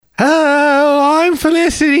I'm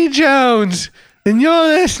Felicity Jones, and you're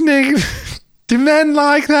listening to Men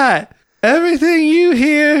Like That. Everything you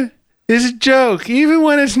hear is a joke, even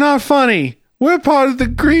when it's not funny. We're part of the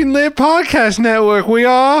Greenlit Podcast Network. We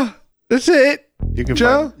are. That's it.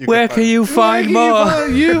 Joe? Where can you find more?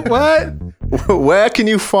 What? Where can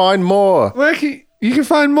you find more? You can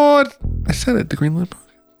find more. I said it, the Greenlit Podcast.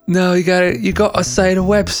 No, you gotta say the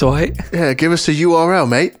website. Yeah, give us a URL,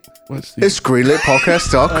 mate. It's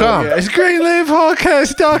greenlitpodcast.com. It's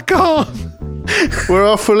greenlitpodcast.com. We're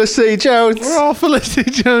all Felicity Jones. We're all Felicity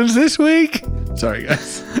Jones this week. Sorry,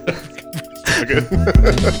 guys.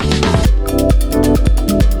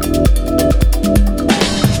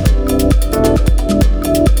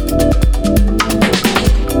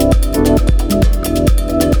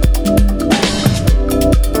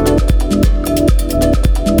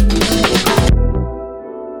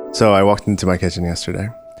 So I walked into my kitchen yesterday,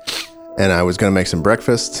 and I was going to make some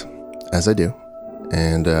breakfast, as I do,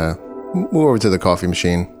 and move over to the coffee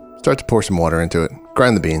machine, start to pour some water into it,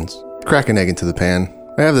 grind the beans, crack an egg into the pan.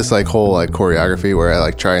 I have this whole choreography where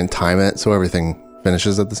I try and time it so everything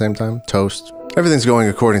finishes at the same time. Toast. Everything's going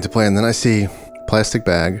according to plan. Then I see a plastic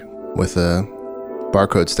bag with a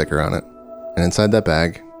barcode sticker on it, and inside that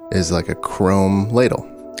bag is a chrome ladle.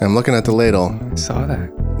 I'm looking at the ladle. I saw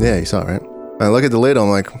that. Yeah, you saw it, right? I look at the ladle,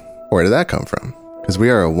 I'm like, where did that come from? Because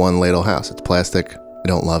we are a one ladle house. It's plastic. I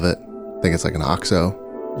don't love it. I think it's like an OXO.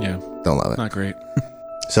 Yeah. Don't love it. Not great.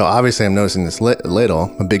 So obviously I'm noticing this ladle.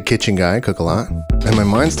 I'm a big kitchen guy, cook a lot. And my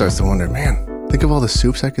mind starts to wonder, man, think of all the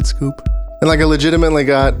soups I could scoop. And I legitimately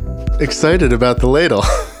got excited about the ladle.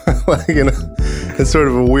 In sort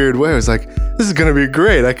of a weird way. I was like, this is going to be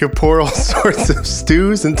great. I could pour all sorts of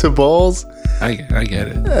stews into bowls. I get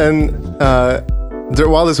it. And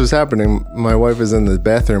while this was happening, my wife is in the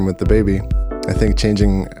bathroom with the baby, I think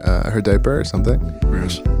changing her diaper or something.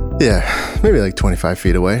 Gross. Yeah, maybe 25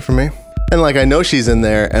 feet away from me. And I know she's in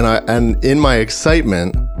there, and in my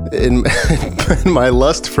excitement, in my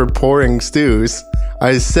lust for pouring stews,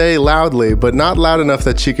 I say loudly, but not loud enough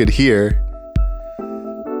that she could hear,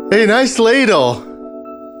 "Hey, nice ladle."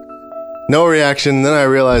 No reaction. Then I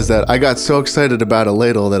realized that I got so excited about a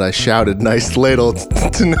ladle that I shouted "nice ladle"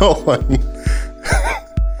 to no one.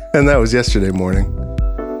 And that was yesterday morning.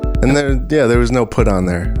 And there was no put on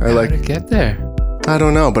there. How did it get there? I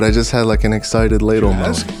don't know, but I just had an excited ladle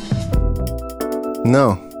moment.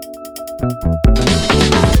 No.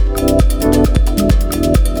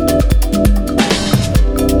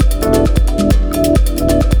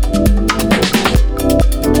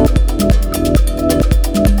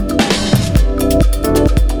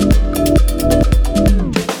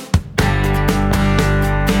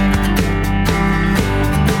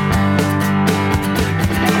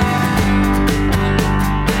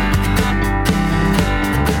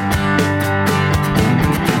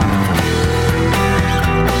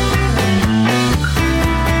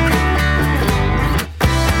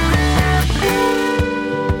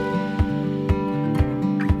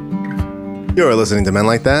 You're listening to Men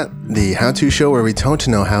Like That, the how-to show where we don't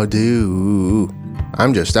know how to.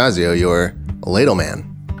 I'm Joe Stasio, your ladle man.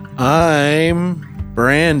 I'm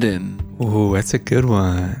Brandon. Ooh, that's a good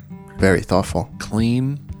one. Very thoughtful.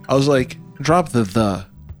 Clean. I was like, drop the.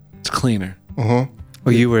 It's cleaner. Mm-hmm.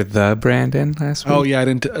 Well, you were the Brandon last week? Oh, yeah,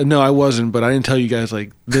 I wasn't, but I didn't tell you guys,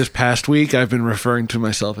 this past week, I've been referring to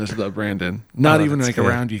myself as the Brandon. Not even, good.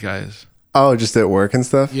 around you guys. Oh, just at work and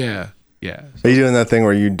stuff? Yeah. Yeah. Are you doing that thing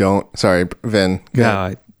where you don't... Sorry, Vin.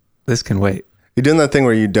 No, this can wait. You're doing that thing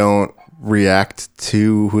where you don't react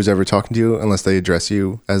to who's ever talking to you unless they address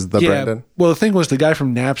you as the Brandon? Well, the thing was, the guy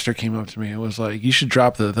from Napster came up to me and was like, you should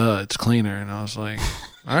drop the, it's cleaner. And I was like,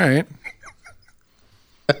 all right.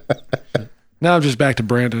 Now I'm just back to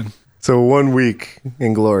Brandon. So 1 week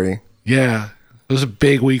in glory. Yeah. It was a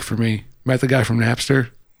big week for me. Met the guy from Napster.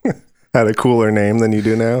 Had a cooler name than you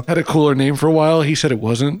do now. Had a cooler name for a while. He said it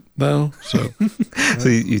wasn't, though. So, So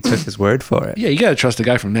you took his word for it. yeah, you got to trust the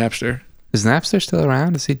guy from Napster. Is Napster still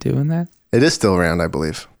around? Is he doing that? It is still around, I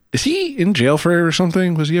believe. Is he in jail for it or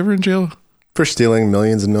something? Was he ever in jail? For stealing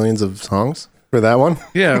millions and millions of songs? For that one?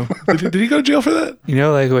 Yeah. Did he go to jail for that? You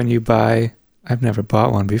know, when you buy, I've never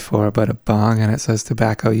bought one before, but a bong and it says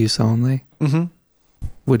tobacco use only. Mm-hmm.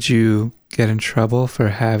 Would you get in trouble for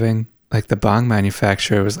having, the bong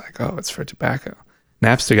manufacturer was like, oh, it's for tobacco.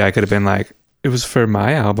 Napster guy could have been like, it was for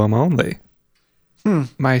my album only.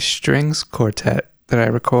 My strings quartet that I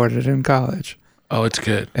recorded in college. Oh, it's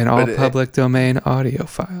good. And all public domain audio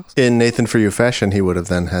files. In Nathan For You fashion, he would have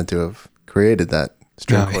then had to have created that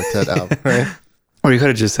string quartet album, right? Or you could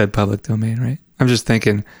have just said public domain, right? I'm just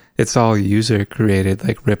thinking, It's all user created,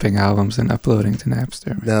 like ripping albums and uploading to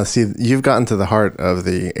Napster. Now, see, you've gotten to the heart of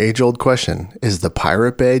the age-old question. Is the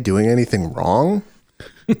Pirate Bay doing anything wrong?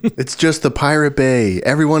 It's just the Pirate Bay.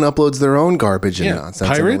 Everyone uploads their own garbage and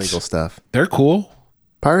nonsense and illegal stuff. They're cool.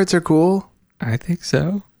 Pirates are cool. I think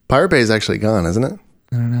so. Pirate Bay is actually gone, isn't it?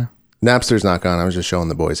 I don't know. Napster's not gone. I was just showing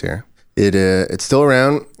the boys here. It's still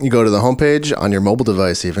around. You go to the homepage on your mobile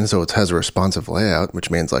device even, so it has a responsive layout,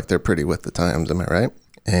 which means like they're pretty with the times. Am I right?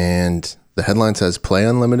 And the headline says, play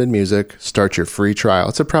unlimited music, start your free trial.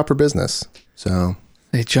 It's a proper business. So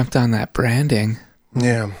They jumped on that branding.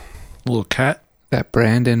 yeah, Little cat. That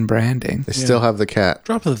branding. they still have the cat.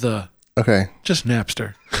 Drop of the Okay. just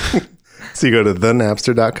Napster. So you go to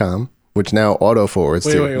thenapster.com, which now auto forwards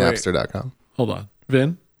to wait. napster.com. Hold on.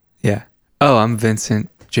 Vin? Yeah. Oh, I'm Vincent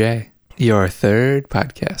J., your third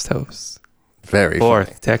podcast host. Very Fourth,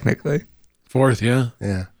 funny. technically. Fourth, yeah.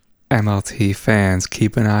 Yeah. MLT fans,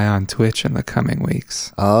 keep an eye on Twitch in the coming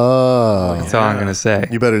weeks. Oh. That's all I'm going to say.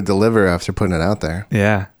 You better deliver after putting it out there.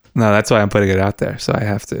 Yeah. No, that's why I'm putting it out there. So I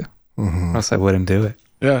have to. Or else I wouldn't do it.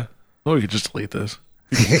 Yeah. Oh, we could just delete this.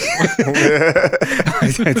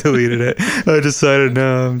 I deleted it. I decided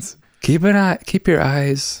no. Keep your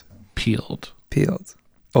eyes Peeled. peeled.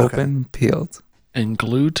 Open, peeled. And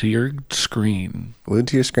glued to your screen. Glued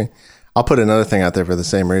to your screen. I'll put another thing out there for the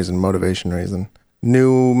same reason, motivation reason.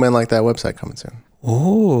 New Men Like That website coming soon.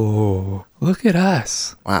 Oh, look at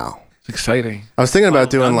us. Wow. It's exciting. I was thinking about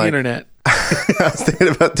doing On the like internet. I was thinking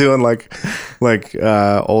about doing like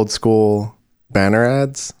old school banner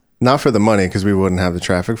ads. Not for the money because we wouldn't have the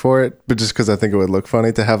traffic for it, but just because I think it would look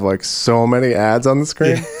funny to have like so many ads on the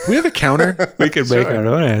screen. We have a counter. We could make our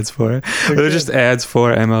own ads for it. But they're just ads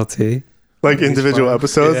for MLT. Like individual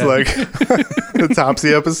episodes, Yeah. like the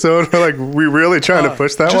Topsy episode. Like we really trying to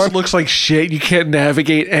push that just one. looks like shit. You can't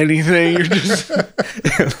navigate anything. You're just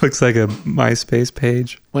It looks like a MySpace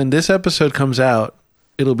page. When this episode comes out,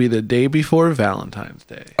 it'll be the day before Valentine's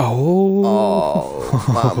Day. Oh,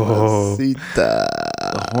 mamacita.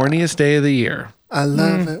 The horniest day of the year. I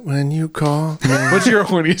love it when you call me. What's your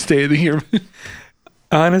horniest day of the year?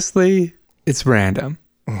 Honestly, it's random.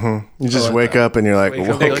 You just wake up and you're like, Wake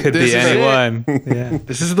up "Whoa, like, It could this be is it. anyone. Yeah.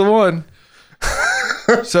 This is the one.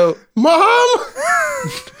 So Mom,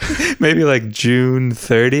 Maybe like June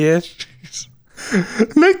 30th.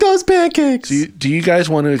 make those pancakes." do you guys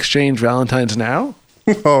want to exchange Valentine's now?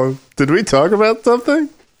 Oh, did we talk about something?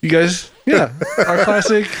 You guys, yeah, our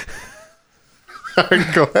classic Our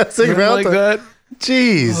classic like Valentine. that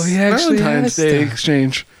Jeez. Oh, yeah, actually Valentine's has Day stuff.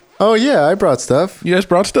 exchange. Oh yeah, I brought stuff. You guys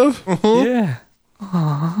brought stuff? Yeah.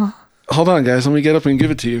 Hold on, guys. Let me get up and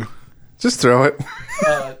give it to you. Just throw it.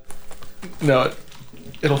 No,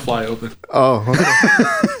 it'll fly open. Oh.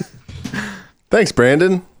 Thanks,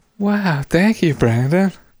 Brandon. Wow. Thank you,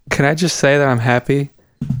 Brandon. Can I just say that I'm happy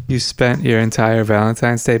you spent your entire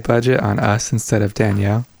Valentine's Day budget on us instead of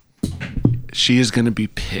Danielle? She is gonna be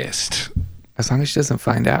pissed. As long as she doesn't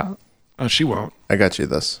find out. Oh, she won't. I got you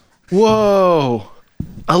this. Whoa!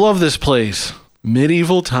 I love this place.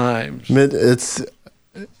 Medieval times.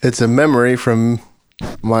 It's a memory from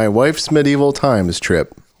my wife's medieval times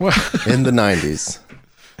trip in the 90s.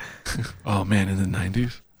 Oh man, in the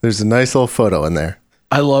 90s. There's a nice little photo in there.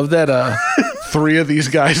 I love that three of these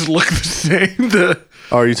guys look the same.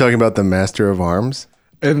 Oh, are you talking about the Master of Arms?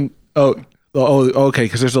 Okay,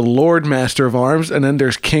 because there's a Lord Master of Arms and then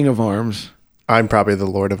there's King of Arms. I'm probably the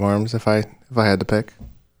Lord of Arms if I had to pick.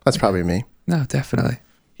 That's probably me. No, definitely.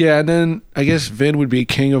 Yeah, and then I guess Vin would be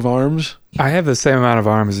King of Arms. I have the same amount of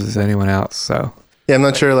arms as anyone else, so Yeah, I'm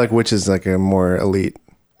not sure like which is like a more elite.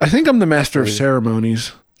 I think I'm the Master of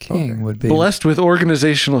Ceremonies. King would be. Blessed with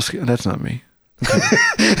organizational skill. That's not me.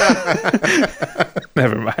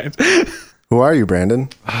 Never mind. Who are you, Brandon?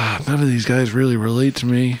 None of these guys really relate to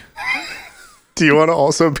me. Do you want to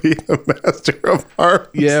also be the Master of Arms?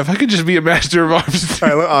 Yeah, if I could just be a Master of Arms. All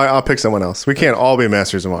right, I'll pick someone else. We can't all be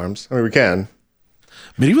Masters of Arms. I mean, we can.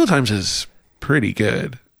 Medieval times is pretty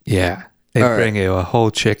good. Yeah. They All right. bring you a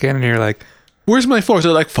whole chicken and you're like, Where's my forks?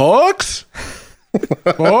 They're like, forks?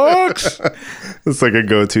 Forks? It's like a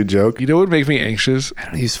go-to joke. You know what would make me anxious? I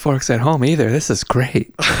don't use forks at home either. This is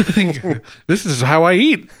great. This is how I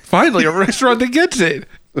eat. Finally, a restaurant that gets it.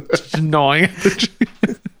 Just gnawing at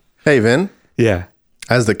the Hey, Vin. Yeah.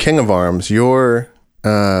 As the King of Arms, your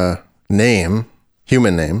name,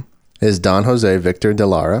 human name, is Don Jose Victor de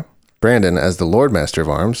Lara. Brandon as the Lord Master of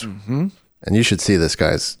Arms. Mm-hmm. And you should see this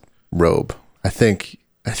guy's robe. I think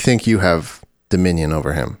you have dominion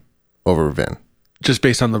over him, over Vin. Just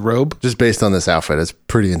based on the robe? Just based on this outfit, it's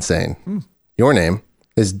pretty insane. Your name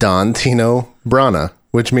is Don Tino Brana,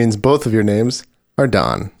 which means both of your names are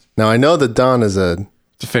Don. Now I know that Don is It's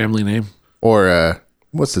a family name.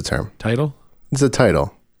 What's the term? Title? It's a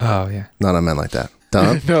title. Oh, yeah. Not a man like that.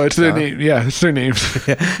 Don? No, it's their name. Yeah, it's their names.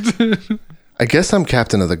 I guess I'm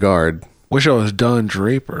captain of the guard. Wish I was Don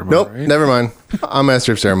Draper. Nope, Right? never mind. I'm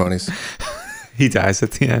master of ceremonies. He dies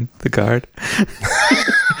at the end, the guard.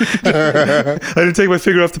 I didn't take my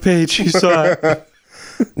finger off the page. You saw it.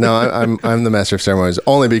 No, I'm the master of ceremonies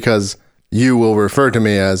only because you will refer to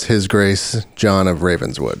me as His Grace John of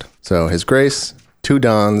Ravenswood. So His Grace, 2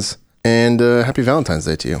 Dons, and happy Valentine's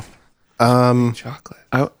Day to you.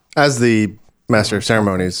 Chocolate. As the master of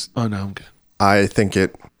ceremonies, Oh, no, I'm good. I think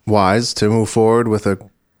it wise to move forward with a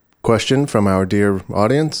question from our dear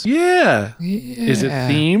audience. Yeah. Is it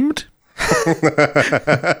themed?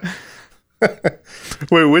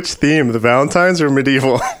 Wait, which theme? The Valentine's or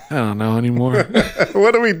medieval? I don't know anymore.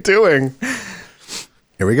 What are we doing?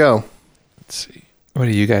 Here we go. Let's see. What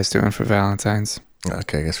are you guys doing for Valentine's?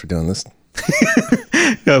 Okay, I guess we're doing this.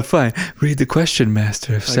 Oh, fine. Read the question,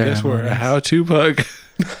 Master of I guess we're a Ceremonies. how-to bug.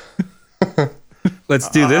 Let's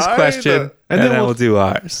do this question, and then we'll do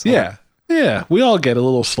ours. Yeah. Yeah. We all get a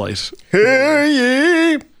little slice. Hear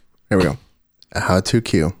ye. Here we go. A how-to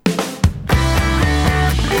cue.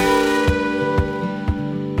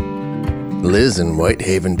 Liz in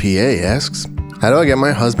Whitehaven, PA asks, how do I get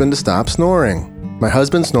my husband to stop snoring? My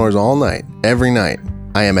husband snores all night, every night.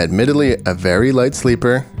 I am admittedly a very light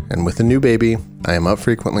sleeper, and with a new baby, I am up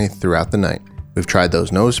frequently throughout the night. We've tried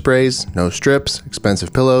those nose sprays, nose strips,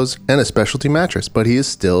 expensive pillows, and a specialty mattress, but he is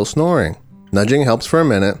still snoring. Nudging helps for a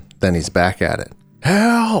minute, then he's back at it.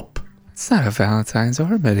 Help! It's not a Valentine's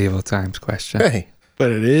or medieval times question. Hey.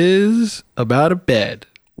 But it is about a bed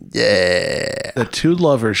Yeah. that 2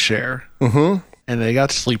 lovers share. Mm-hmm. And they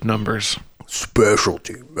got sleep numbers.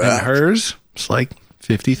 Specialty And mattress. hers, it's like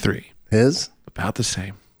 53. His? About the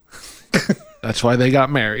same. That's why they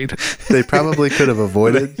got married. They probably could have They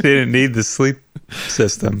avoided. didn't need the sleep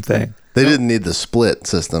system thing. They didn't need the split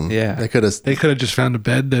system. Yeah. They could have. They could have just found a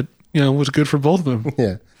bed that, was good for both of them.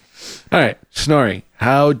 Yeah. All right, snoring.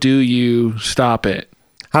 How do you stop it?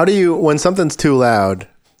 How do you, when something's too loud,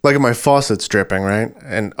 like if my faucet's dripping, right?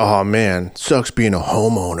 And oh man, sucks being a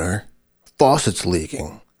homeowner. Faucet's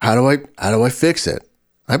leaking. How do I fix it?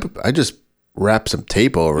 I just wrap some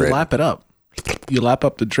tape over You it. lap it up. You lap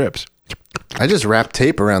up the drips. I just wrap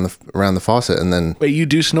tape around the faucet and then Wait, you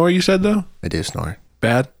do snore, you said, though? I do snore.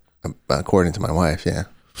 Bad? According to my wife, yeah.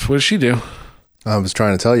 What does she do? I was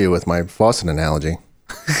trying to tell you with my faucet analogy.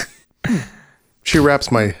 She wraps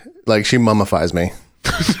she mummifies me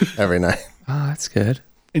every night. Oh, that's good.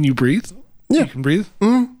 And you breathe? Yeah. You can breathe?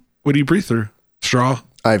 Mm-hmm. What do you breathe through? Straw?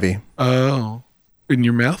 Ivy. Oh. In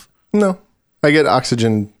your mouth? No. I get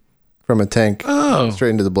oxygen from a tank Oh. straight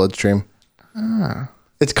into the bloodstream.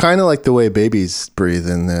 It's kind of like the way babies breathe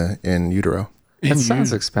in utero. That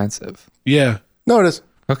sounds expensive. Yeah. No, it is.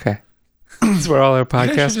 Okay. That's where all our You guys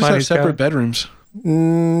should podcast just have money's separate going. bedrooms.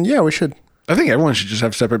 Yeah, we should. I think everyone should just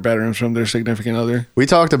have separate bedrooms from their significant other. We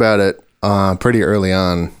talked about it pretty early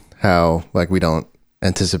on, how we don't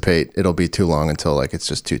anticipate it'll be too long until it's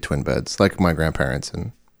just 2 twin beds, like my grandparents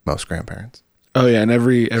and most grandparents. Oh, yeah, and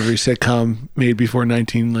every sitcom made before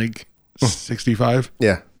 1965.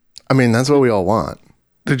 Yeah. I mean, that's what we all want.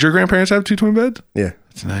 Did your grandparents have 2 twin beds? Yeah.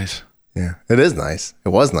 That's nice. Yeah. It is nice. It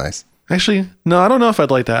was nice. Actually, no, I don't know if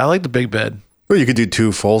I'd like that. I like the big bed. Well, you could do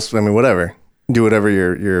 2 full, whatever. Do whatever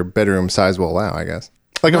your bedroom size will allow, I guess.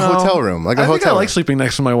 Like a No, hotel room. Like a I think hotel I like room. sleeping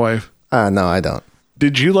next to my wife. No, I don't.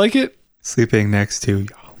 Did you like it? Sleeping next to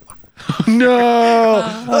No.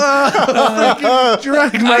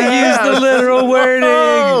 Drag my I used the literal wording.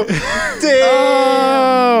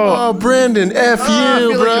 Oh, Brandon, F I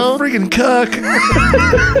you, feel bro. like a freaking cuck.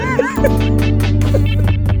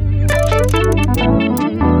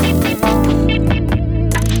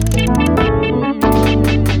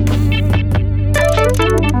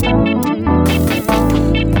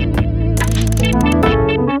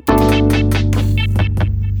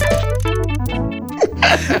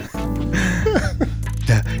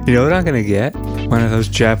 You know what I'm gonna get? One of those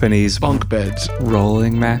Japanese Bunk beds.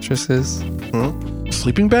 rolling mattresses.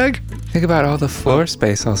 Sleeping bag? Think about all the floor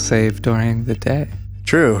space I'll save during the day.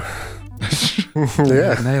 True.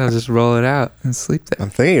 Yeah. At night I'll just roll it out and sleep there. I'm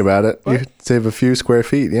thinking about it. You could save a few square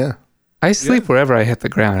feet, yeah. I sleep wherever I hit the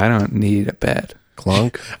ground. I don't need a bed.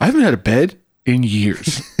 Clunk. I haven't had a bed in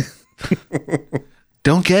years.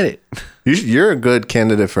 Don't get it. You're a good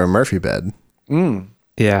candidate for a Murphy bed.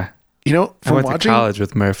 Yeah. You know, I from went watching. to college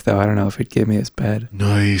with Murph, though. I don't know if he'd give me his bed.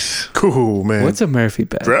 Nice. Cool, man. What's a Murphy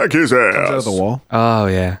bed? Drag his Out of ass. the wall. Oh,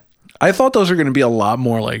 yeah. I thought those were going to be a lot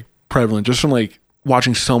more prevalent just from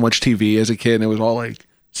watching so much TV as a kid. And it was all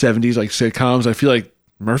 70s like sitcoms, I feel like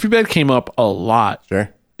Murphy Bed came up a lot Sure.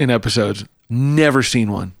 in episodes. Never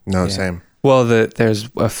seen one. No, Yeah. same. Well, there's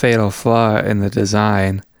a fatal flaw in the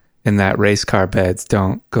design in that race car beds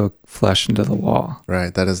don't go flush into the wall.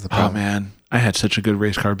 Right. That is the Oh problem. man, I had such a good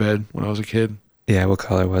race car bed when I was a kid. Yeah, what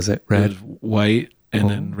color was it? It Red? was white and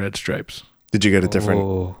then red stripes. Did you get a different?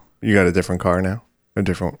 Oh. You got a different car now? A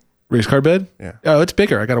different Race car bed? Yeah. Oh, it's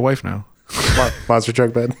bigger. I got a wife now. monster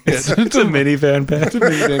truck bed? It's a minivan bed.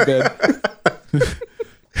 Minivan bed.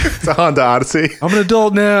 It's a Honda Odyssey. I'm an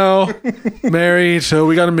adult now, married, so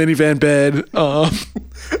we got a minivan bed.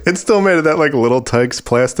 It's still made of that like little Tykes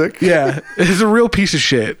plastic. Yeah, it's a real piece of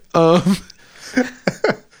shit.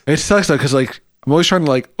 It sucks though, because like I'm always trying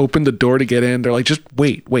to like open the door to get in. They're like, just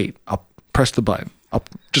wait, I'll press the button. I'll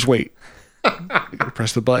just wait. I gotta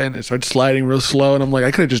press the button. It starts sliding real slow, and I'm like,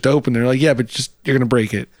 I could have just opened it. They're like, yeah, but just you're gonna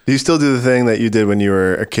break it. Do you still do the thing that you did when you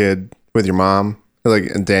were a kid with your mom? Like,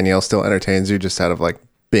 and Danielle still entertains you just out of like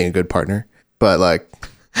being a good partner, but like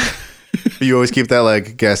you always keep that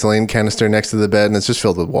like gasoline canister next to the bed, and it's just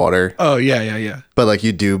filled with water. Oh yeah. But like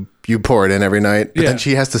you pour it in every night, but Yeah. then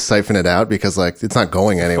she has to siphon it out because like it's not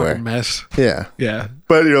going anywhere. Fucking mess. Yeah, Yeah.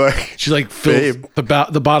 but you're like, She like fills Babe.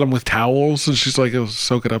 the bottom with towels, and she's like, "It'll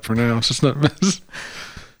soak it up for now, so it's not a mess."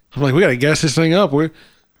 I'm like, "We gotta gas this thing up. We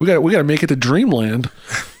gotta make it to dreamland.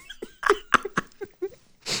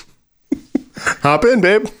 hop in,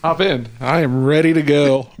 babe. Hop in. I am ready to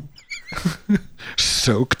go."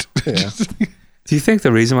 Soaked. Yeah. Do you think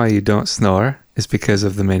the reason why you don't snore is because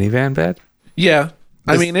of the minivan bed? Yeah.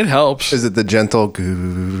 I mean, it helps. Is it the gentle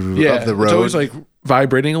goo Yeah. of the road? It's always like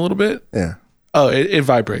vibrating a little bit. yeah. Oh, it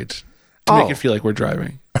vibrates to Oh. make it feel like we're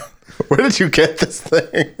driving. Where did you get this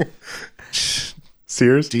thing?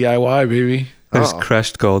 Sears? DIY, baby. There's Oh.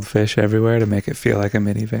 crushed goldfish everywhere to make it feel like a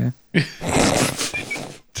minivan.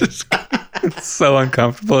 Just- It's so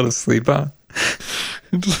uncomfortable to sleep on.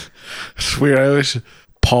 It's weird. I always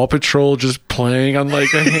Paw Patrol just playing on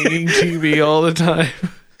like a hanging TV all the time.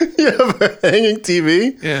 You have a hanging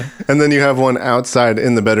TV? Yeah. And then you have one outside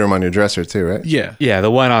in the bedroom on your dresser too, right? Yeah. Yeah, the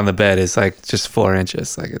one on the bed is like just 4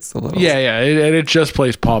 inches. Like it's the little. Yeah. And it just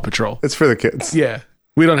plays Paw Patrol. It's for the kids. Yeah.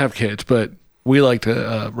 We don't have kids, but we like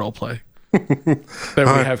to role play. That we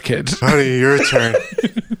have kids. Honey, your turn.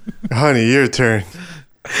 Honey, your turn.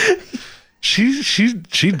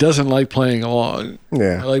 She doesn't like playing along. I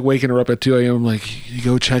Yeah. like waking her up at 2 a.m. I'm like, you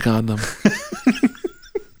go check on them.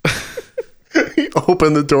 You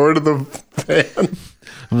open the door to the van.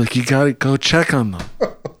 I'm like, you gotta go check on them.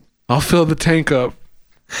 I'll fill the tank up.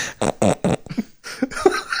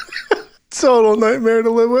 Total nightmare to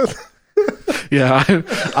live with. Yeah,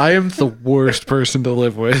 I am the worst person to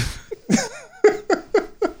live with.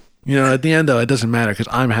 You know, at the end though, it doesn't matter because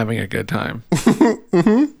I'm having a good time.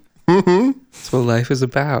 That's what life is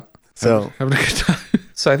about. So, Having a good time.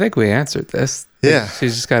 So I think we answered this. yeah.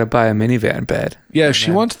 She's just got to buy a minivan bed. Yeah, if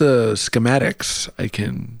she wants the schematics, I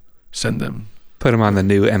can send them. Put them on the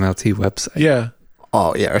new MLT website. Yeah.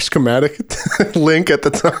 Oh, yeah. Our schematic link at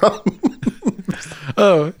the top.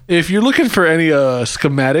 Oh, if you're looking for any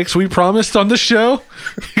schematics we promised on the show,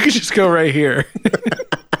 you can just go right here.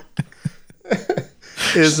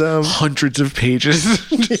 Is Hundreds of pages.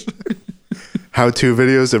 how-to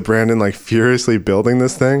videos of Brandon like furiously building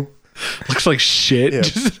this thing. Looks like shit.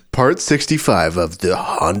 Yeah. Part 65 of the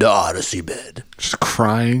Honda Odyssey bed. Just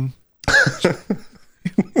crying.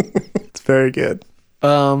 It's very good.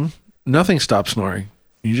 Nothing stops snoring.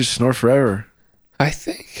 You just snore forever. I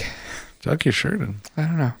think. Tuck your shirt in. I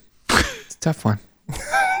don't know. It's a tough one.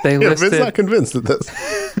 They Yeah, Vin's not listed. convinced of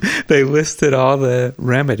this. They listed all the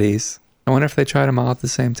remedies. I wonder if they tried them all at the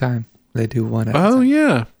same time. They do one at a Oh time.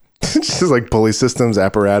 yeah. Just like pulley systems,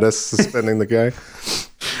 apparatus suspending the guy.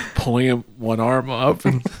 Pulling him one arm up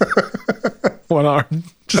and one arm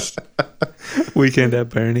just Weekend at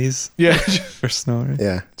Bernie's yeah. for snoring.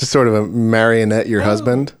 Yeah. Just sort of a marionette your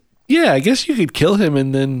husband. Yeah, I guess you could kill him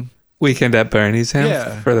and then Weekend at Bernie's him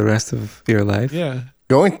Yeah. for the rest of your life. yeah.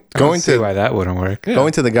 Going I don't going see to why that wouldn't work. Yeah.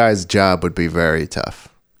 going to the guy's job would be very tough.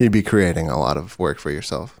 You'd be creating a lot of work for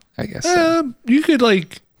yourself. I guess so. You could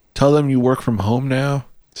like tell them you work from home now.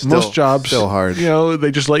 Still- Most jobs still hard. You know,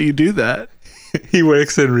 they just let you do that. He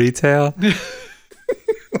works in retail.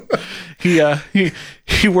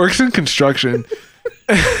 He works in construction.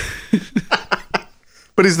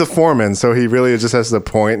 But he's the foreman, so he really just has to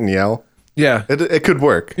point and yell. Yeah. It could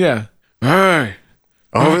work. Yeah. Hey.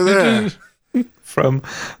 Over there. From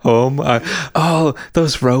home. Oh,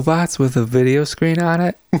 those robots with a video screen on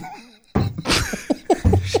it.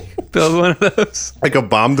 Build one of those. Like a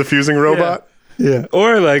bomb diffusing robot. Yeah.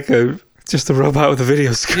 Or like just a robot with a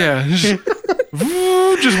video screen. Yeah.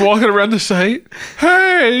 Just walking around the site.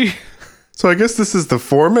 Hey, So I guess this is the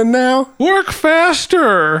foreman now? work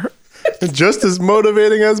faster. Just as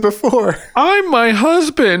motivating as before. I'm my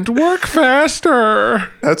husband. Work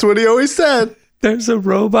faster. That's what he always said. There's a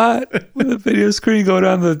robot with a video screen going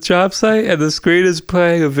on the job site, and the screen is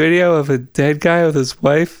playing a video of a dead guy with his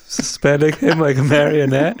wife suspending him like a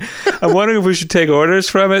marionette. I'm wondering if we should take orders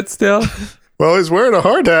from it still. Well, he's wearing a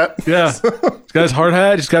hard hat. Yeah. He's got his hard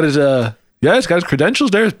hat. He's got his he's got his credentials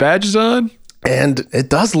there, his badges on. And it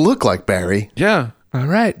does look like Barry. Yeah. All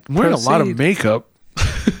right. I'm wearing a lot of proceed. makeup.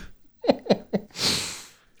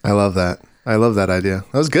 I love that. I love that idea.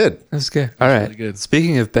 That was good. That's good. All right. really good.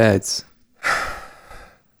 Speaking of beds,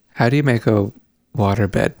 how do you make a water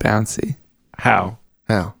bed bouncy? How?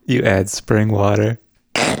 How? You add spring water.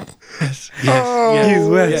 Yes.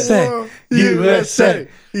 USA. USA.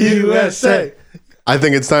 USA. I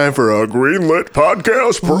think it's time for a Greenlit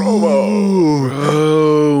podcast promo.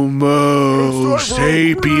 Homo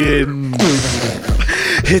sapien.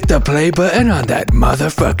 Hit the play button on that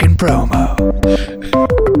motherfucking promo.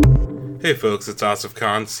 Hey folks, it's Asif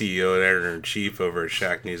Khan, CEO and Editor-in-Chief over at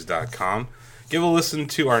ShackNews.com. Give a listen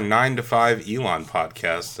to our 9 to 5 Elon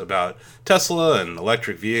podcast about Tesla and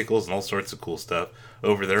electric vehicles and all sorts of cool stuff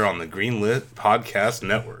over there on the Greenlit Podcast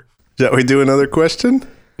Network. Shall we do another question?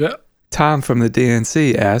 Yeah. Tom from the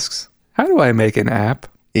DNC asks, how do I make an app?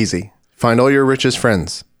 Easy. Find all your richest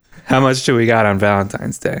friends. How much do we got on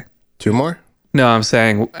Valentine's Day? 2 more? No, I'm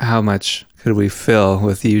saying how much could we fill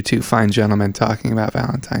with you two fine gentlemen talking about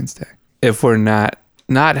Valentine's Day? If we're not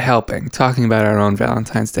helping, talking about our own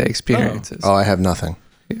Valentine's Day experiences. Oh, I have nothing.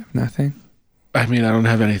 You have nothing? I mean, I don't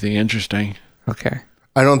have anything interesting. Okay.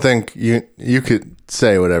 I don't think you could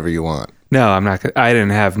say whatever you want. No, I'm not. I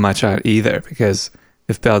didn't have much on either because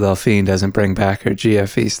if Belle Delphine doesn't bring back her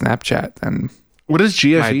GFE Snapchat, then What does my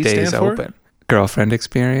GFE day's stand for? open. Girlfriend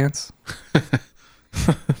experience.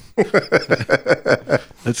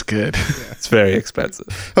 That's good. It's very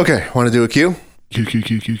expensive. Okay, want to do a Q? Q.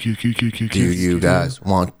 Do you guys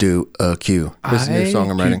want to do a Q? This is a new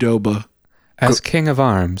song I'm writing. Qdoba. As King of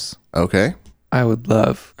Arms, Okay. I would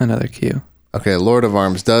love another Q. Okay, Lord of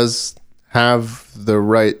Arms does have the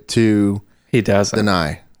right to He doesn't.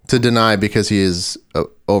 deny. To deny because he is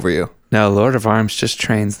over you. No, Lord of Arms just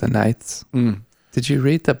trains the knights. Did you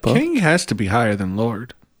read the book? King has to be higher than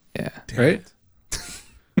Lord, Yeah. right?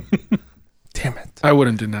 Damn it. I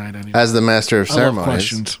wouldn't deny it anyway. As the master of I love ceremonies.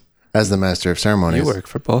 questions. As the master of ceremonies. You work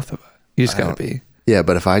for both of us. You just got to be. Yeah,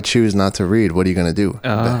 but if I choose not to read, what are you going to do?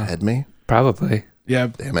 Behead me? Probably. Yeah.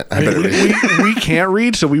 Damn it. I better read. we can't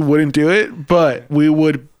read, so we wouldn't do it, but we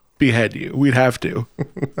would behead you. We'd have to.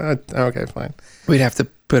 Okay, fine. We'd have to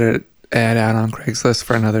put an ad out on Craigslist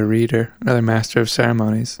for another reader, another master of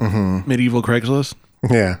ceremonies. Medieval Craigslist.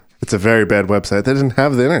 Yeah. It's a very bad website. They didn't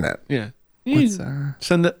have the internet. Yeah. What's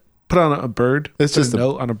Send it. Put on a bird. It's Put just a a-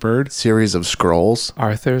 note on a bird. Series of scrolls.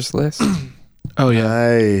 Arthur's List? Oh yeah.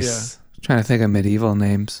 Nice. Trying to think of medieval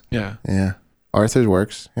names. Yeah. Yeah. Arthur's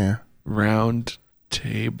works. Yeah. Round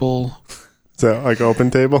table. So like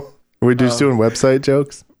open table? Are we just doing website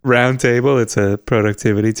jokes? Round Table, it's a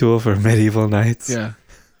productivity tool for medieval knights. Yeah.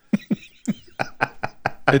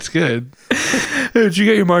 It's good. Hey, did you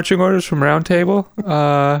get your marching orders from Round Table?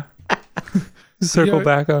 Circle Yeah.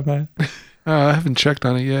 back on that. I haven't checked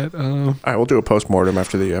on it yet. All right, we'll do a postmortem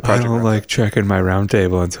after the I project. don't like checking my Round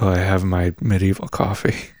Table until I have my medieval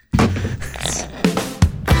coffee.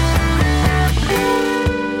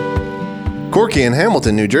 Corky in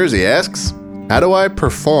Hamilton, New Jersey asks, how do I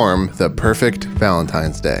perform the perfect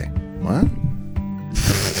Valentine's Day? What?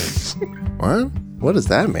 What? What does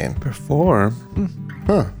that mean? Perform?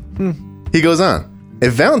 He goes on,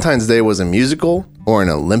 if Valentine's Day was a musical or an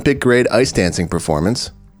Olympic grade ice dancing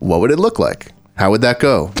performance, what would it look like? How would that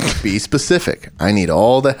go? Be specific. I need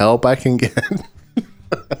all the help I can get.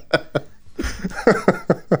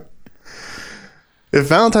 If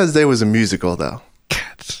Valentine's Day was a musical, though,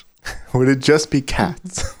 Cats. would it just be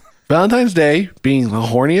cats? Valentine's Day being the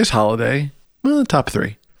horniest holiday. Well, top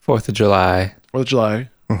 3. 4th of July, 4th of July.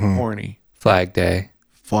 Horny. Flag Day,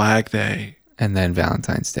 Flag Day. and then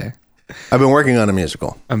Valentine's Day. I've been working on a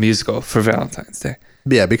musical. A musical for Valentine's Day.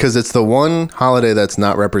 Yeah, because it's the one holiday that's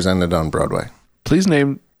not represented on Broadway. Please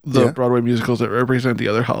name the Yeah. Broadway musicals that represent the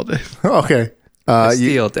other holidays. Okay.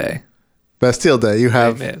 Bastille Day. Bastille Day, you I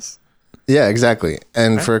have... miss. Yeah, exactly.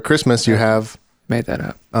 And for Christmas, you have Made that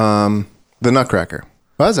up. the Nutcracker.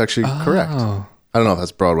 Well, that's actually correct. Oh. I don't know if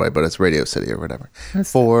that's Broadway, but it's Radio City or whatever.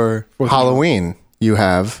 That's- For Halloween, you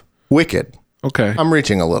have Wicked. Okay. I'm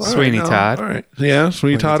reaching a little. Sweeney No, Todd. All right. Yeah,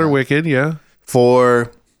 Sweeney Todd or Wicked, yeah.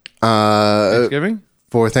 For Thanksgiving?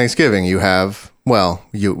 Thanksgiving, you have Well,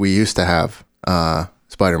 we used to have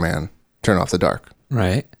Spider-Man Turn Off the Dark.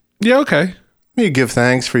 Right. Yeah, okay. You give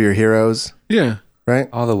thanks for your heroes, Yeah. right?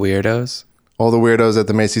 All the weirdos. All the weirdos at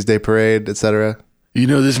the Macy's Day Parade, etc. You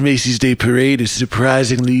know, this Macy's Day Parade is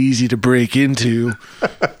surprisingly easy to break into.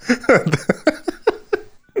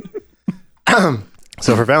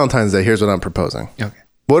 So for Valentine's Day, here's what I'm proposing. Okay.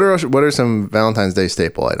 What are some Valentine's Day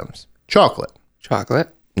staple items? Chocolate. Chocolate.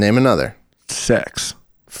 Name another. Sex.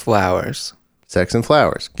 Flowers. Sex and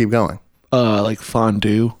flowers. Keep going. Like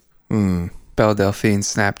fondue. Belle Delphine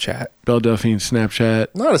Snapchat. Belle Delphine Snapchat.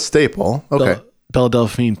 Not a staple. Okay. Belle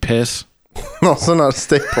Delphine piss. Also not a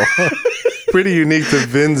staple. Pretty unique to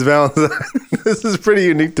Vin's Valentine. This is pretty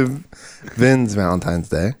unique to Vin's Valentine's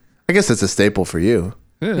Day. I guess it's a staple for you.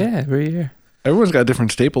 Yeah, every year. Everyone's got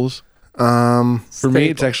different staples. For me,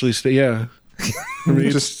 it's actually, yeah. For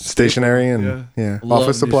me, Just stationery and Love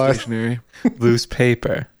office new supplies. stationery. Loose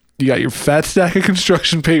paper. You got your fat stack of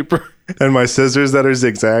construction paper. And my scissors that are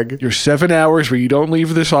zigzag. Your 7 hours where you don't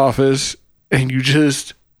leave this office and you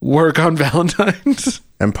just work on Valentine's.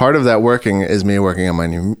 And part of that working is me working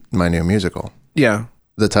on my new musical. Yeah.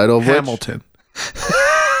 The title of Hamilton.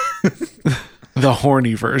 The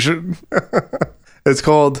horny version. it's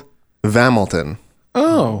called Vamilton.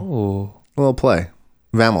 Oh. A little play.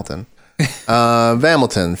 Vamilton.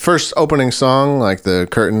 Vamilton. First opening song, like the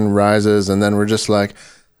curtain rises, and then we're just like,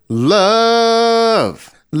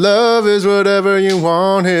 love. Love is whatever you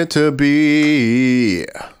want it to be.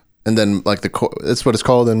 And then, like, that's what it's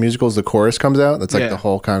called in musicals. The chorus comes out. That's like the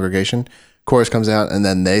whole congregation. Chorus comes out, and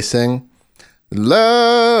then they sing,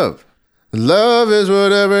 love. Love is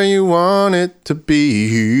whatever you want it to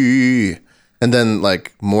be. And then,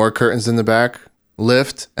 like, more curtains in the back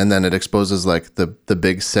lift, and then it exposes, like, the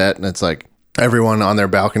big set, and it's like everyone on their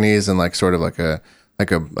balconies and, like, sort of like a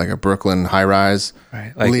Brooklyn high rise,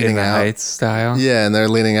 Right. Like leaning in the out. Heights style. Yeah, and they're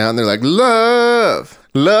leaning out and they're like, love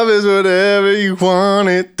is whatever you want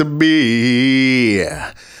it to be.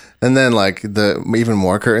 And then, like, even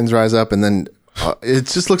more curtains rise up, and then it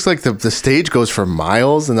just looks like the stage goes for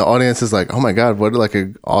miles, and the audience is like, oh my God, what like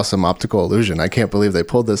an awesome optical illusion. I can't believe they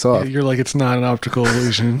pulled this off. You're like, it's not an optical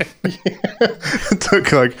illusion. It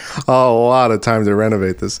took like a lot of time to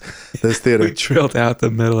renovate this theater. We drilled out the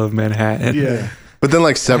middle of Manhattan. Yeah. But then,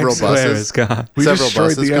 like, several Square is buses. gone. We Several destroyed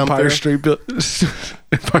buses the come Empire through.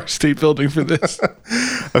 Empire State Building for this.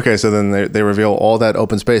 Okay, so then they reveal all that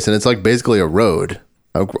open space, and it's like basically a road.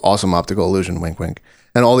 Awesome optical illusion, wink, wink.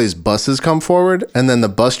 And all these buses come forward, and then the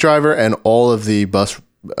bus driver and all of the bus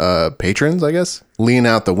patrons, I guess, lean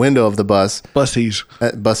out the window of the bus. Bussies.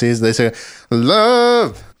 Bussies, they say,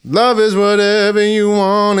 love is whatever you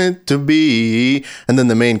want it to be. And then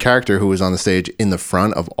the main character who was on the stage in the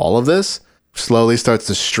front of all of this slowly starts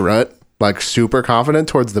to strut, like, super confident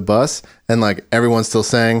towards the bus, and, like, everyone's still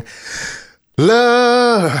saying,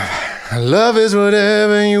 love is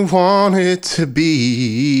whatever you want it to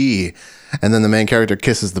be. And then the main character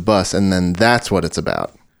kisses the bus, and then that's what it's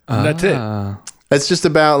about. And that's it. It's just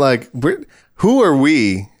about, like, who are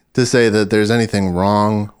we to say that there's anything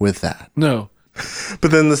wrong with that? No.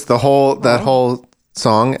 But then that whole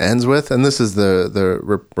song ends with, and this is the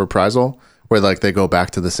reprisal, where, like, they go back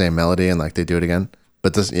to the same melody and, like, they do it again.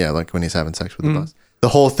 But this, yeah, like when he's having sex with the bus. The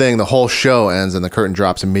whole show ends and the curtain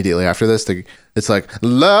drops immediately after this. It's like,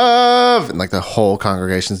 love, and, like, the whole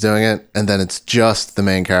congregation's doing it. And then it's just the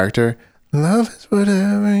main character. Love is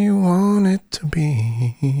whatever you want it to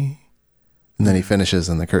be. And then he finishes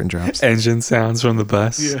and the curtain drops. Engine sounds from the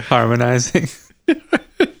bus harmonizing.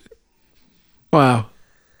 Wow.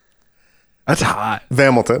 That's hot.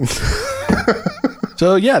 Vamilton.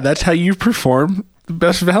 So, yeah, that's how you perform the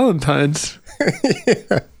best Valentine's.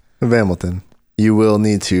 Vamilton. You will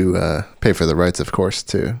need to pay for the rights, of course,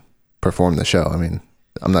 to perform the show. I mean,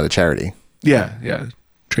 I'm not a charity. Yeah.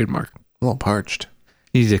 Trademark. I'm a little parched.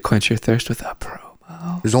 You need to quench your thirst with a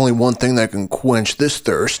promo. There's only one thing that can quench this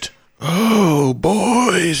thirst. Oh,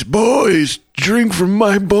 boys, drink from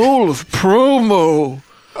my bowl of promo.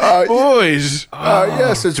 Boys.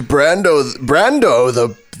 Yes, it's Brando,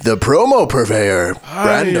 the promo purveyor.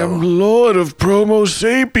 I am Brando. Lord of Promo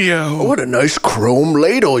Sapio. What a nice chrome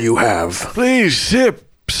ladle you have. Please sip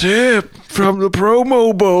from the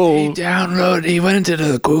promo bowl. He went into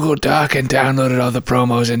the Google Doc and downloaded all the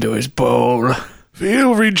promos into his bowl.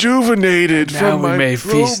 Feel rejuvenated Now from we my may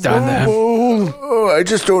feast on promo them. bowl. Oh, I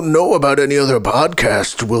just don't know about any other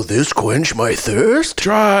podcasts. Will this quench my thirst?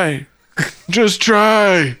 Try. Just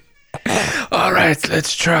try. All right,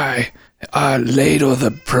 let's try. Ladle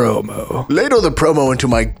the promo. Ladle the promo into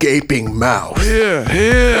my gaping mouth.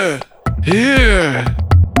 Here.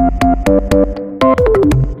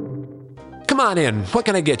 Come on in. What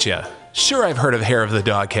can I get you? Sure, I've heard of Hair of the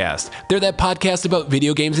Dogcast. They're that podcast about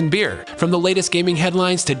video games and beer. From the latest gaming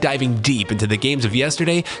headlines to diving deep into the games of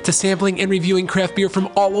yesterday to sampling and reviewing craft beer from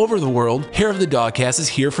all over the world, Hair of the Dogcast is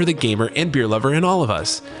here for the gamer and beer lover in all of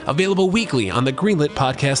us. Available weekly on the Greenlit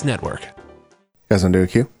Podcast Network. You guys want to do a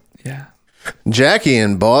cue? Yeah. Jackie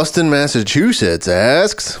in Boston, Massachusetts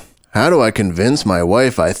asks, how do I convince my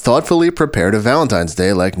wife I thoughtfully prepared a Valentine's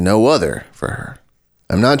Day like no other for her?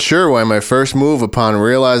 I'm not sure why my first move upon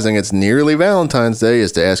realizing it's nearly Valentine's Day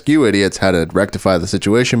is to ask you idiots how to rectify the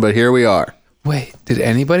situation, but here we are. Wait, did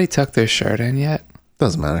anybody tuck their shirt in yet?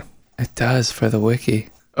 Doesn't matter. It does for the wiki.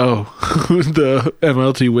 Oh, the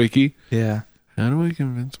MLT wiki. Yeah. How do I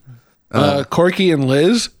convince me? Corky and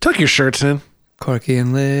Liz, tuck your shirts in. Corky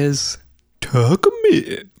and Liz, tuck 'em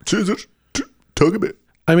in. Talk a bit.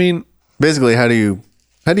 I mean, Basically, how do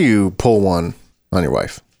you pull one on your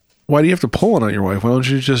wife? why do you have to pull one on your wife? Why don't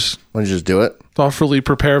you just Why don't you just do it? thoughtfully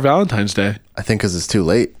prepare Valentine's Day? I think because it's too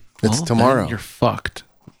late. It's Well, tomorrow. then you're fucked.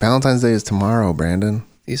 Valentine's Day is tomorrow, Brandon.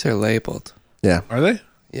 These are labeled. Yeah. Are they?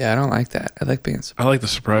 Yeah, I don't like that. I like being I like the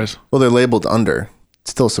surprise. Well, they're labeled under.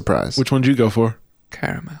 It's still a surprise. Which one do you go for?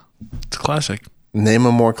 caramel. It's classic. Name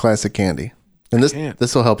a more classic candy. And can't.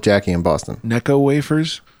 this will help Jackie in Boston. Necco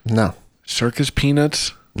wafers, No. circus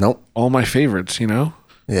peanuts, Nope. all my favorites, you know?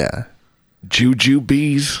 Yeah. Juju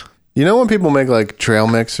bees. You know when people make like trail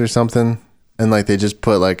mix or something and like they just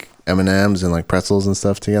put like M&Ms and like pretzels and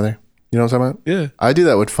stuff together? You know what I'm talking about? Yeah. I do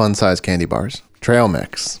that with fun size candy bars. Trail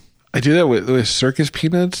mix. I do that with circus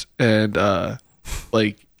peanuts and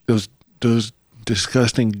like those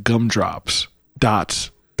disgusting gumdrops.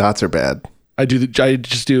 Dots. Dots are bad. I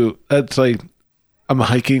just do that's like I'm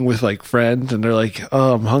hiking with like friends and they're like,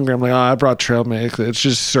 oh, I'm hungry. I'm like, oh, I brought trail mix. It's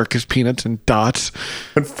just circus peanuts and dots.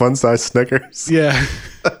 And fun size Snickers. Yeah.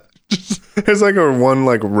 There's like a one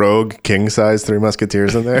like rogue king size Three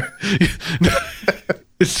Musketeers in there.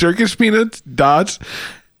 It's circus peanuts, dots,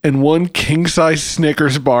 and one king size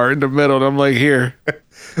Snickers bar in the middle. And I'm like, here,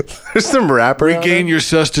 There's some wrapper. on regain it. your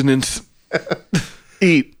sustenance.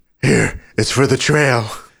 Eat. Here, it's for the trail.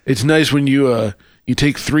 It's nice when you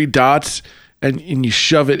take 3 dots and you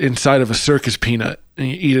shove it inside of a circus peanut and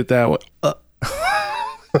you eat it that way.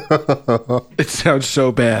 It sounds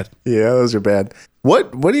so bad. Yeah, those are bad.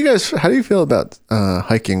 What do you guys? How do you feel about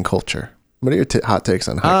hiking culture? What are your hot takes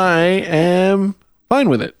on hiking? I am fine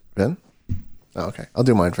with it. Vin? Oh, okay, I'll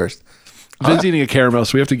do mine first. Vin's eating a caramel,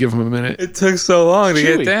 so we have to give him a minute. It took so long to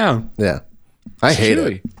Chewy. get down. Yeah, I hate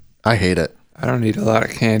chewy. it. I hate it. I don't eat a lot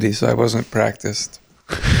of candy, so I wasn't practiced.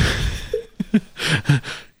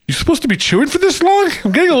 You're supposed to be chewing for this long?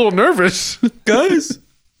 I'm getting a little nervous. Guys,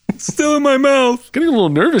 it's still in my mouth. Getting a little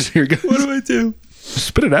nervous here, guys. What do I do?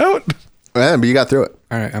 Spit it out. Yeah, but you got through it.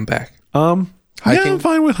 All right, I'm back. Yeah, Hiking? I'm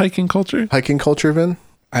fine with hiking culture. Hiking culture, Vin?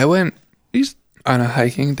 I went He's, on a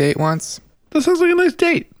hiking date once. that sounds like a nice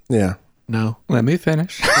date. Yeah. No. Let me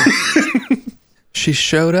finish. She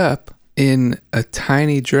showed up in a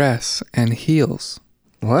tiny dress and heels,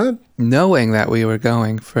 What? knowing that we were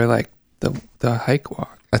going for like the hike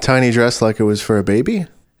walk. A tiny dress like it was for a baby?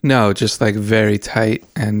 No, just like very tight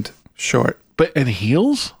and short. And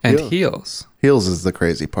heels? And Yeah. heels. Heels is the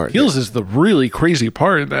crazy part. Heels is the really crazy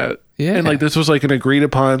part in that. Yeah. And like this was like an agreed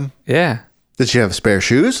upon Yeah. Did she have spare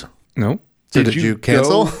shoes? Nope. So did you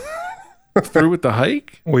cancel? go through with the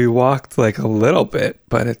hike? We walked like a little bit,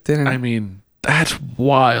 but it didn't. I mean, that's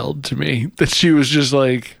wild to me that she was just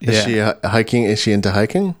like, yeah. Is she hiking? Is she into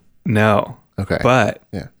hiking? No. Okay. But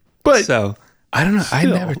Yeah. but so I don't know. I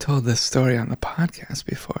Still. never told this story on the podcast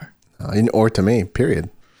before. Or to me,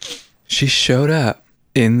 period. She showed up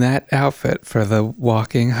in that outfit for the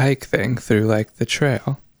walking hike thing through like the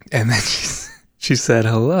trail. And then she said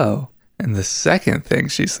hello. And the second thing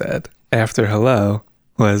she said after hello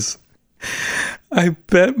was, I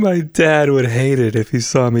bet my dad would hate it if he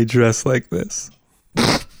saw me dressed like this.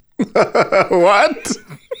 What?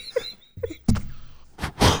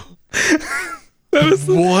 what?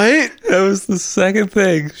 That was the second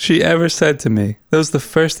thing she ever said to me. That was the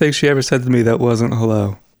first thing she ever said to me that wasn't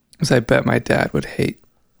hello. Was I bet my dad would hate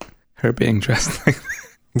her being dressed like that.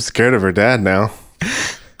 I'm scared of her dad now.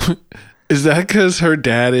 Is that because her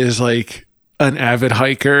dad is like an avid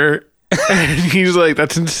hiker? And he's like,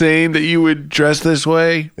 that's insane that you would dress this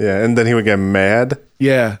way. Yeah, and then he would get mad.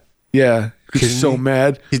 Yeah. Yeah. He's Kidding so me?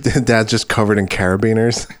 mad. Dad's just covered in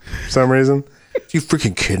carabiners for some reason. You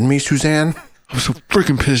freaking kidding me, Suzanne? I'm so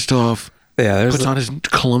freaking pissed off. Yeah, there's Puts on his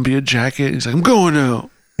Columbia jacket. He's like, I'm going out.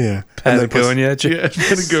 Yeah. Patagonia. Yeah,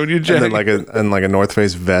 Patagonia And jacket. then like a North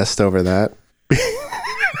Face vest over that.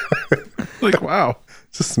 Like, wow.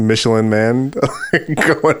 Just Michelin man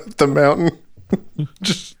going up the mountain.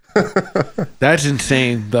 Just that's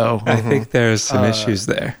insane, though. I think there's some issues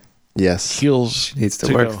there. Yes. Heels She needs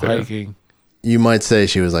to work go through. hiking. You might say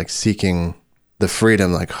she was like seeking the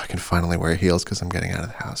freedom, like, I can finally wear heels because I'm getting out of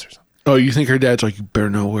the house or something. Oh, you think her dad's like, you better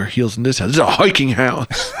not wear heels in this house. This is a hiking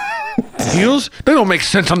house. Heels? They don't make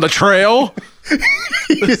sense on the trail.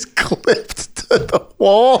 He's clipped to the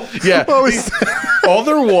wall. Yeah. What was All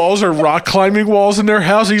their walls are rock climbing walls in their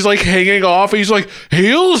house. He's like hanging off. He's like,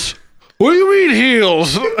 heels? What do you mean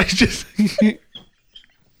heels? I just.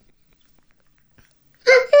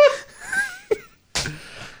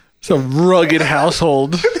 It's a rugged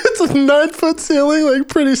household. It's a 9-foot ceiling, like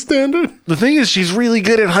pretty standard. The thing is, she's really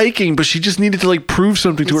good at hiking, but she just needed to like prove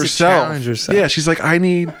something to Needs to herself. challenge herself. Yeah, she's like, I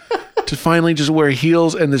need to finally just wear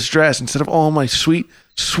heels and this dress instead of all my sweet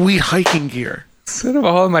hiking gear. Instead of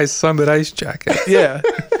all my Summit ice jacket. Yeah.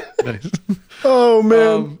 Nice. Oh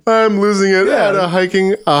man, I'm losing it at a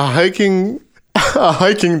hiking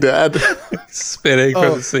dad. Spinning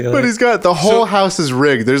from the ceiling. But he's got the whole house is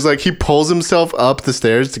rigged. There's like he pulls himself up the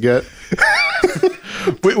stairs to get.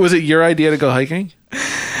 Wait, was it your idea to go hiking?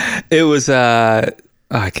 It was I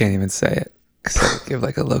can't even say it because I would give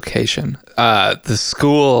like a location. The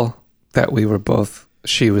school that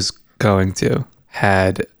she was going to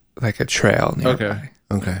had like a trail nearby. Okay.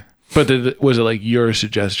 Okay. But was it like your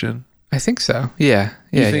suggestion? I think so. Yeah.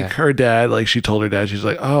 You Yeah. think Yeah. her dad, like she told her dad, she's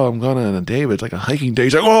like, oh, I'm going on a date, but it's like a hiking day.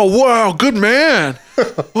 He's like, oh, wow, good man.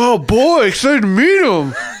 Oh, boy, excited to meet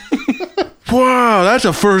him. Wow, that's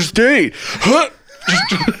a first date. Huh?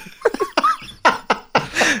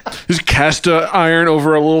 Just cast a iron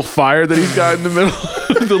over a little fire that he's got in the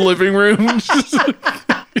middle of the living room.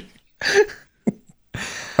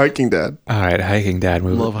 Hiking dad. All right, hiking dad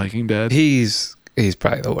movie. Love hiking dad. He's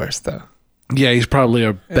probably the worst though. Yeah, he's probably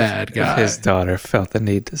a bad guy. His daughter felt the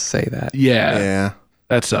need to say that. Yeah, Yeah.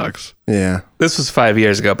 that sucks. Yeah. This was 5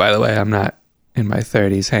 years ago, by the way. I'm not in my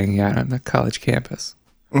 30s hanging out on the college campus.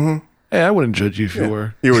 Hey, I wouldn't judge you if you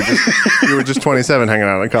were. You were just 27 hanging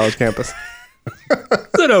out on a college campus.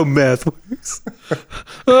 I know math works.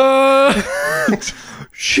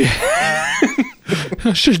 Shit.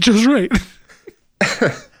 Shit, just right.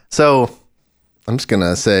 So I'm just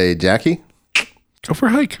gonna say, Jackie, Go for a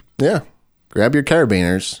hike. yeah, grab your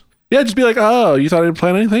carabiners. Yeah, just be like, oh, you thought I didn't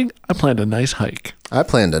plan anything? I planned a nice hike. I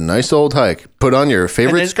planned a nice old hike. Put on your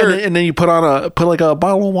favorite skirt. And then you put like a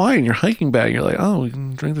bottle of wine in your hiking bag. You're like, oh, we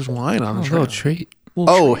can drink this wine on the A trail. little treat.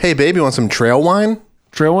 Oh, hey, baby, want some trail wine?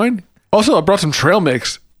 Trail wine? Also, I brought some trail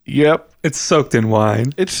mix. Yep. It's soaked in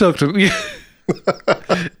wine. It's soaked in...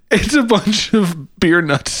 It's a bunch of beer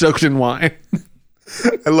nuts soaked in wine.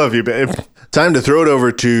 I love you, babe. Time to throw it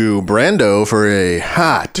over to Brando for a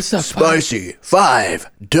hot, It's a spicy 5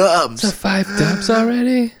 dubs. 5 dubs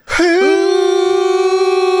already?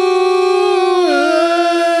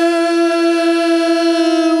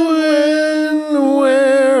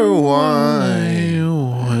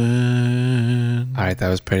 All right, that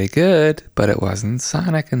was pretty good, but it wasn't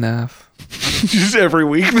Sonic enough. Just every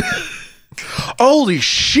week. Holy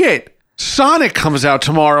shit! Sonic comes out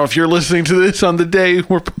tomorrow if you're listening to this on the day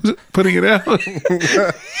we're putting it out.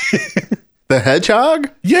 The Hedgehog?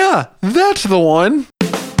 Yeah, that's the one.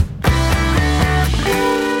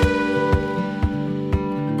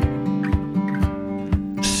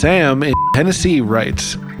 Sam in Tennessee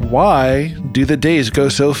writes, why do the days go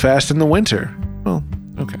so fast in the winter? Well,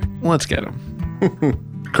 okay, let's get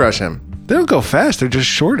them. Crush him. They don't go fast, they're just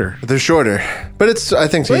shorter. They're shorter, but it's. I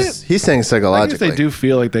think he's saying I guess psychologically. they do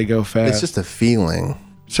feel like they go fast. It's just a feeling.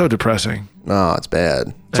 so depressing. No, it's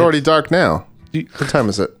bad. It's already dark now. What time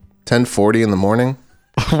is it? 10:40 in the morning.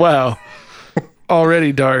 Wow.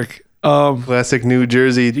 Already dark. Classic New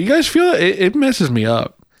Jersey. Do you guys feel it? It messes me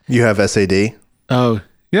up. You have SAD. Oh,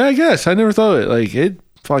 yeah, I guess. I never thought of it. Like, it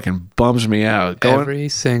fucking bums me out. Every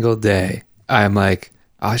single day, I'm like,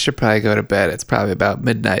 I should probably go to bed. It's probably about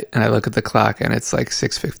midnight. And I look at the clock and it's like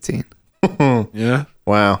 6:15. Yeah.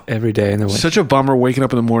 Wow. Every day in the winter. Such a bummer waking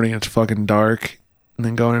up in the morning, it's fucking dark, and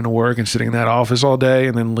then going into work and sitting in that office all day,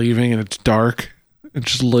 and then leaving and it's dark, and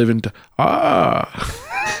just living. That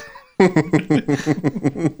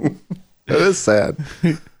is sad.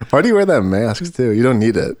 Why do you wear that mask too? You don't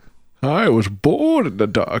need it. I was born in the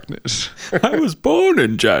darkness. I was born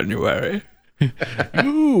in January.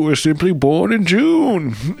 You were simply born in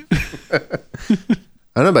June. I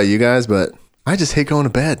don't know about you guys, but I just hate going to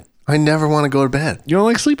bed. I never want to go to bed. You don't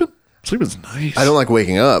like sleeping? Sleeping's nice. I don't like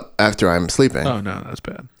waking up after I'm sleeping, Oh, no, that's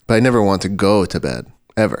bad. but I never want to go to bed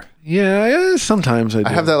ever. Yeah, sometimes I do.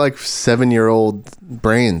 I have that like 7-year-old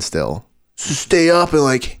brain still. So stay up and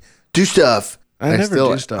like do stuff. I never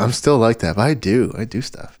do stuff. I'm still like that, but I do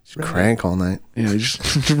stuff. Just crank all night. Yeah, you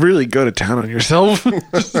just really go to town on yourself. I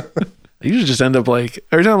usually just end up like,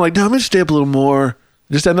 every time I'm like, no, I'm going to stay up a little more.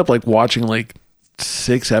 I just end up like watching like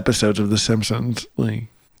 6 episodes of The Simpsons. Like,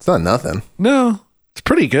 It's not nothing. no, it's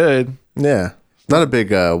pretty good. Yeah. Not a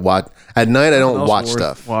big watch. At night, I don't watch worth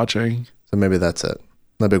stuff. Watching. So maybe that's it.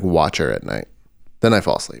 Not a big watcher at night. Then I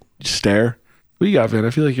fall asleep. You stare. What you got, Vin? I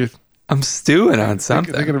feel like you're I'm stewing on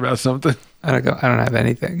something. thinking about something. I don't have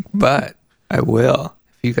anything, but I will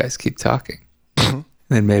if you guys keep talking.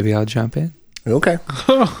 Then maybe I'll jump in. Okay.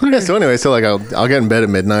 Yeah, so anyway, so like I'll get in bed at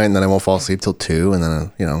midnight and then I won't fall asleep till 2 and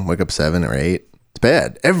then I'll, wake up 7 or 8. It's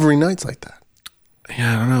bad. Every night's like that.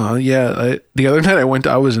 Yeah, I don't know. Yeah, the other night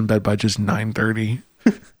I was in bed by just 9:30.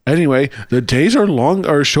 Anyway, the days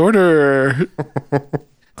are shorter.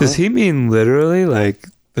 Does he mean literally like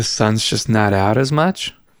the sun's just not out as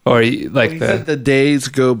much? Or like He said the days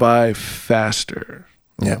go by faster.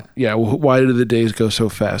 Yeah. Yeah, why do the days go so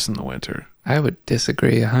fast in the winter? I would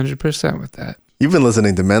disagree 100% with that. You've been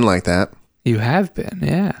listening to Men Like That. You have been,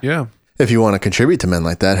 yeah. Yeah. If you want to contribute to Men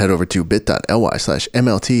Like That, head over to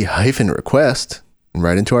bit.ly/MLT-request and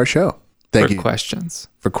write into our show. Thank For you questions.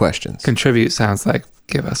 for questions. Contribute sounds like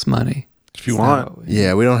give us money. If you It's want. not what we-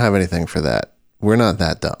 Yeah, we don't have anything for that. We're not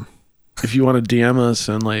that dumb. If you want to DM us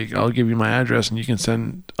and like I'll give you my address and you can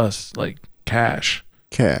send us like cash.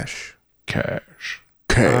 Cash.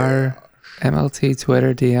 Are MLT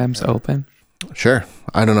Twitter DMs open? Sure.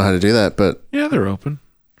 I don't know how to do that, but Yeah, they're open.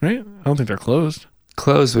 Right? I don't think they're closed.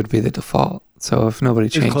 Closed would be the default. So if nobody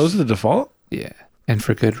Is changed, closed the default? yeah, and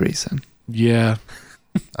for good reason. Yeah.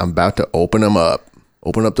 I'm about to open them up.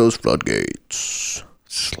 Open up those floodgates.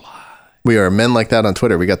 Slide. We are Men Like That on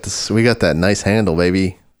Twitter. We got this. We got that nice handle,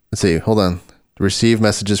 baby. Let's see. Hold on. Receive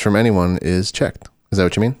messages from anyone is checked. Is that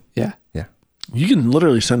what you mean? Yeah. You can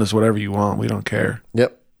literally send us whatever you want. We don't care.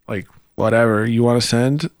 Yep. Like whatever you want to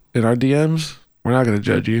send in our DMs, we're not going to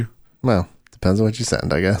judge you. Well, depends on what you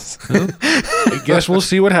send, I guess. I guess we'll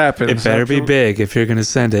see what happens. It better be big if you're going to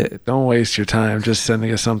send it. Don't waste your time just sending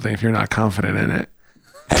us something if you're not confident in it.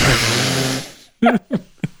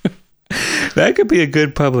 That could be a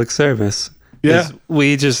good public service. Yeah. 'Cause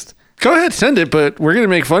we just, Go ahead, send it, but we're going to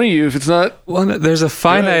make fun of you if it's not. well, no, there's a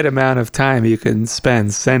finite amount of time you can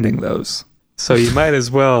spend sending those. So you might as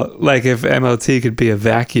well, like if MLT could be a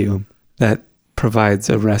vacuum that provides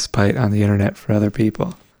a respite on the internet for other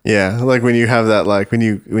people. Yeah, like when you have that, like when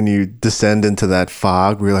you descend into that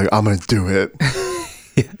fog, where you're like, I'm gonna do it.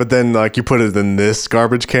 But then like you put it in this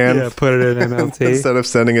garbage can Yeah, put it in MLT. instead of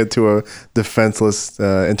sending it to a defenseless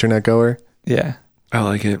internet goer. Yeah. I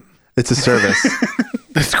like it. It's a service.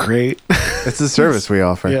 That's great. It's a service we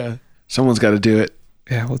offer Yeah. Someone's got to do it.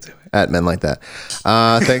 Yeah, we'll do it. at Men Like That.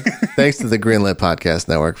 Thanks to the Greenlit Podcast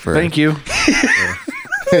Network for. Thank you.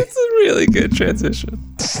 It's a really good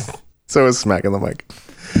transition. So is smacking the mic.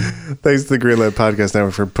 Thanks to the Greenlit Podcast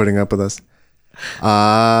Network for putting up with us.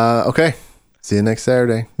 Okay. See you next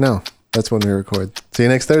Saturday. No, that's when we record. See you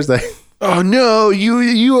next Thursday. Oh no,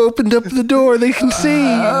 you opened up the door. They can see.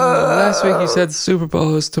 Last week you said Super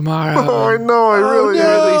Bowl is tomorrow. I know. I really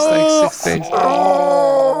Released like 6 days.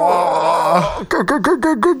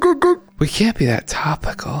 We can't be that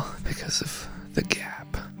topical because of the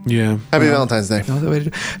gap. Yeah. Happy Valentine's Day. No other way to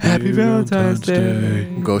do. Happy Valentine's Day.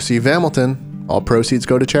 Go see Hamilton. All proceeds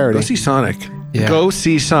go to charity. Go see Sonic. Yeah. Go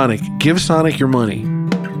see Sonic. Give Sonic your money.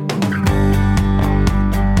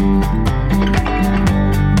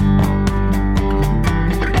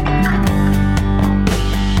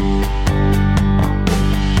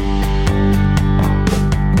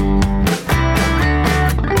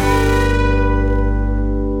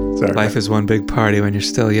 Sorry. Life is one big party when you're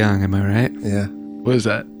still young, am I right? Yeah. What is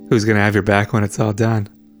that? Who's gonna have your back when it's all done?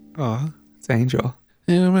 Oh, It's Angel.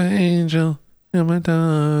 you're my angel. You're my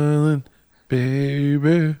darling,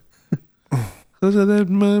 baby. Cause I let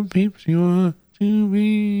my peeps you want to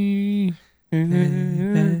be. All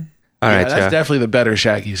right, That's Joe. definitely the better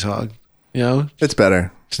Shaggy song. You know, It's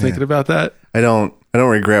better. just thinking about that. I don't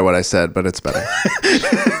regret what I said, but it's better.